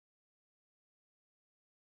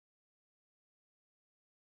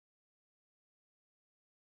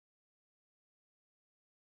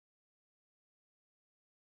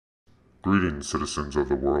Greetings, citizens of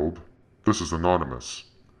the world. This is Anonymous.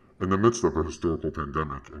 In the midst of a historical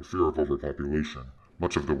pandemic and fear of overpopulation,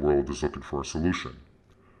 much of the world is looking for a solution.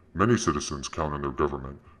 Many citizens count on their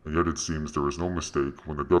government, and yet it seems there is no mistake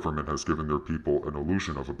when the government has given their people an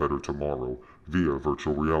illusion of a better tomorrow via a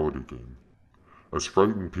virtual reality game. As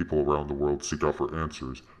frightened people around the world seek out for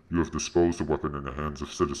answers, you have disposed a weapon in the hands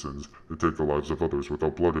of citizens to take the lives of others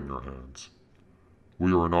without blood in your hands.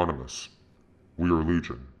 We are Anonymous. We are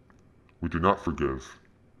Legion. We do not forgive.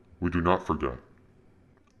 We do not forget.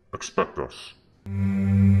 Expect us. Are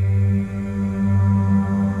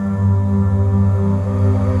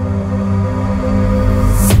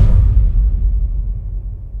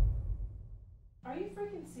you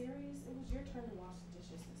freaking serious? It was your turn to wash the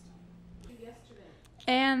dishes this time. Yesterday.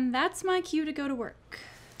 And that's my cue to go to work.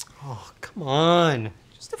 Oh, come on.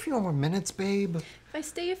 Just a few more minutes, babe. If I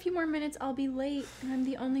stay a few more minutes, I'll be late, and I'm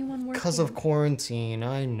the only one working. Because of quarantine.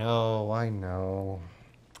 I know.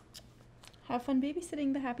 Have fun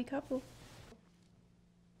babysitting the happy couple.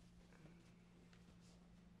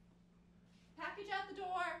 Package out the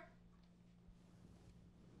door.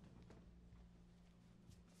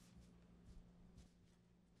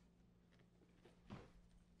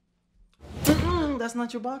 That's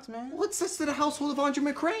not your box, man. What's this to the household of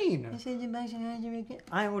Andre McCrane? I said your box and Andre McCrane.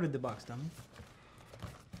 I ordered the box, dummy.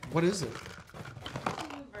 What is it?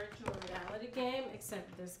 Virtual reality game,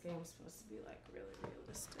 except this game's supposed to be like really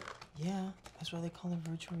realistic. Yeah, that's why they call it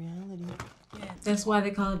virtual reality. Yeah, that's why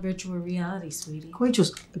they call it virtual reality, sweetie.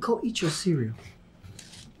 Go eat your cereal.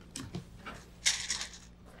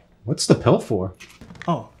 What's the pill for?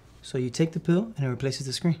 Oh, so you take the pill and it replaces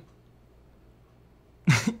the screen.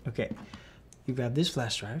 Okay, you grab this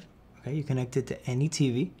flash drive, okay, you connect it to any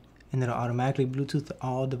TV, and it'll automatically Bluetooth to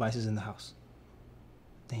all devices in the house.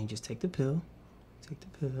 Then you just take the pill,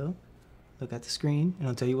 look at the screen, and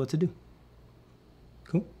it'll tell you what to do.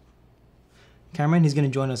 Cool? Cameron, he's gonna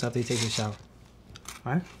join us after he takes a shower.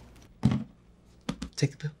 All right?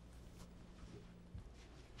 Take the pill.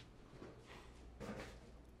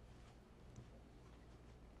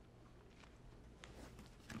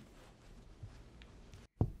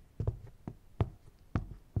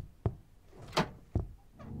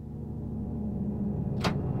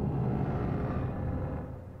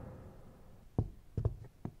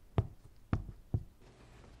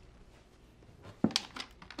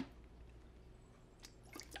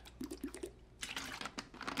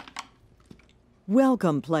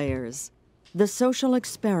 Welcome, players. The social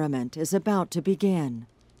experiment is about to begin.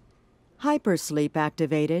 Hypersleep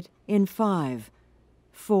activated in 5,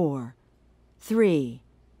 4, 3,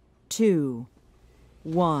 2,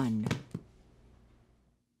 1.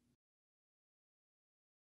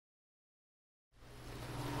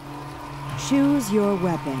 Choose your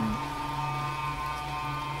weapon.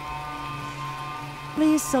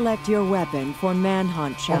 Please select your weapon for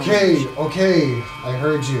Manhunt Challenge. Okay, I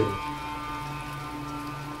heard you.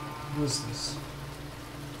 Who is this?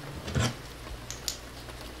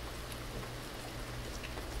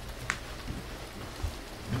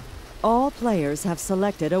 All players have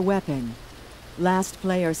selected a weapon. Last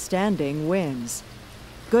player standing wins.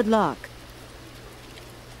 Good luck.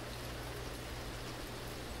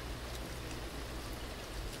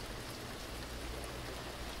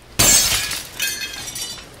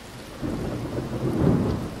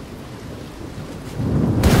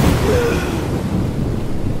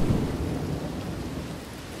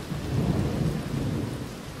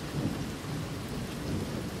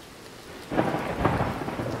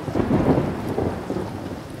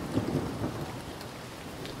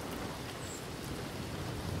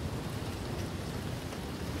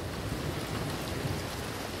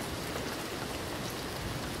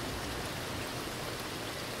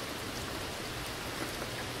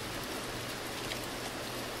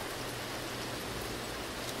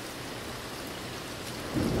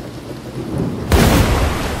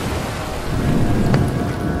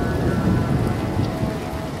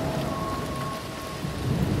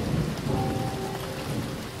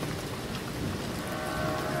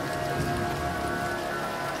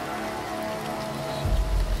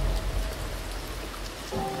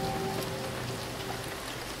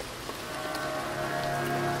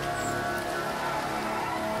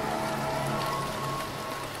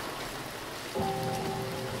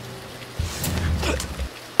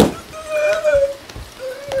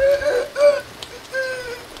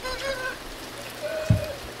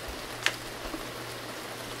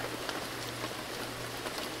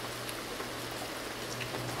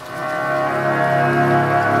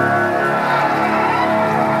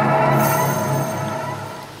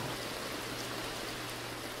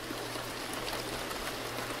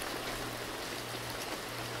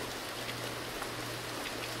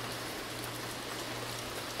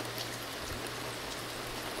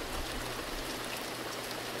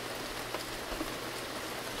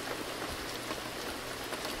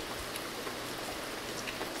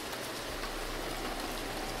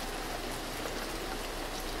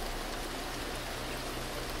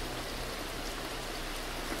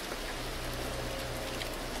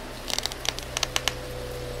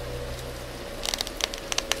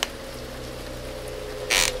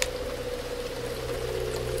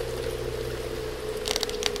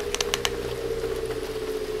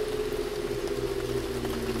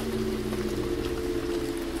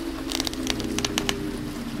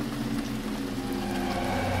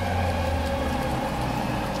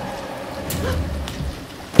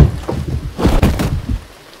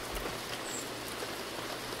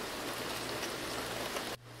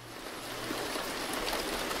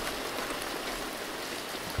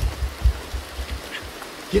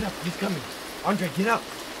 Get up, he's coming. Andre, get up.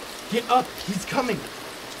 Get up, he's coming.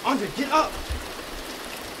 Andre, get up.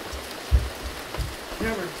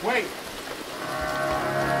 Cameron, wait.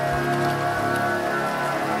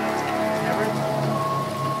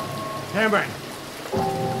 Cameron.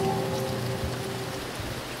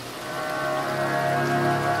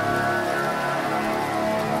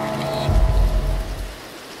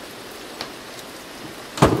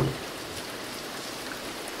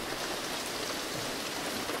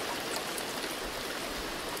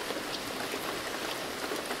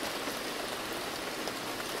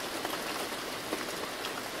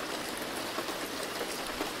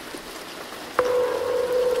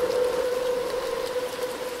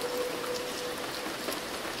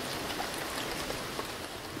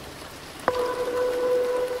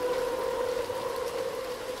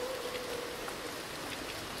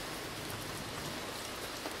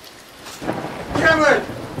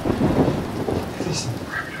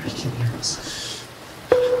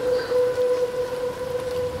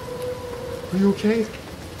 Are you okay?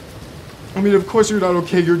 I mean, of course you're not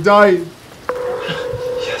okay. You're dying. You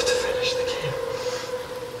have to finish the game.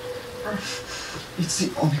 It's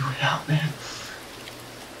the only way out, man.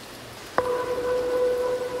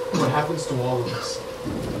 What happens to all of us?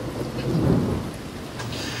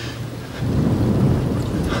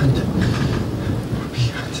 We're hunted. We're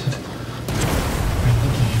being hunted. We're in the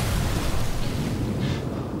game.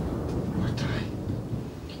 We're dying.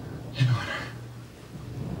 In order.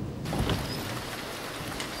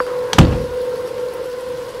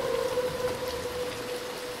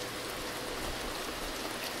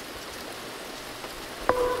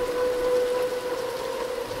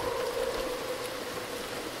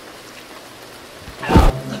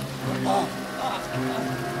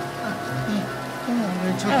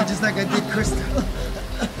 Just like I did Krista.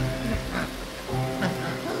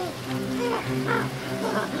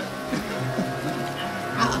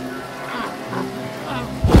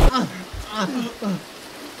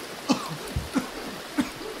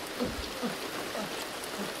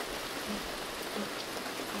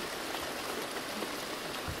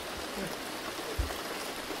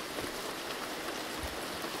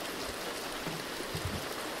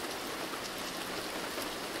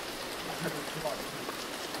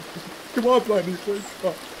 Come on, Blondie, please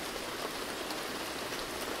stop.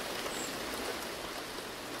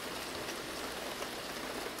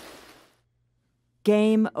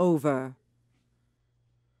 Game over.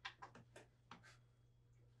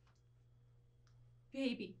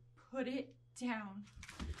 Baby, put it down.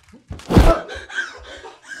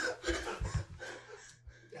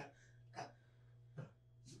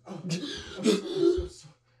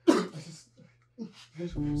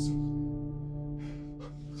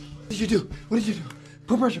 What did you do? What did you do?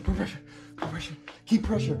 Put pressure, put pressure, put pressure. Keep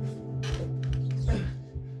pressure.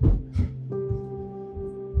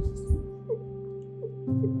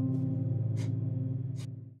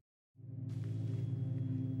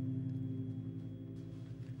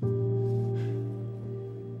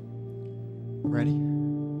 Ready?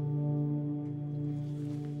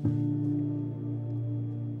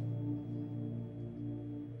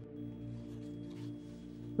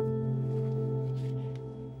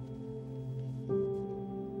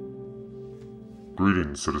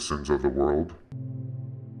 Greetings, citizens of the world.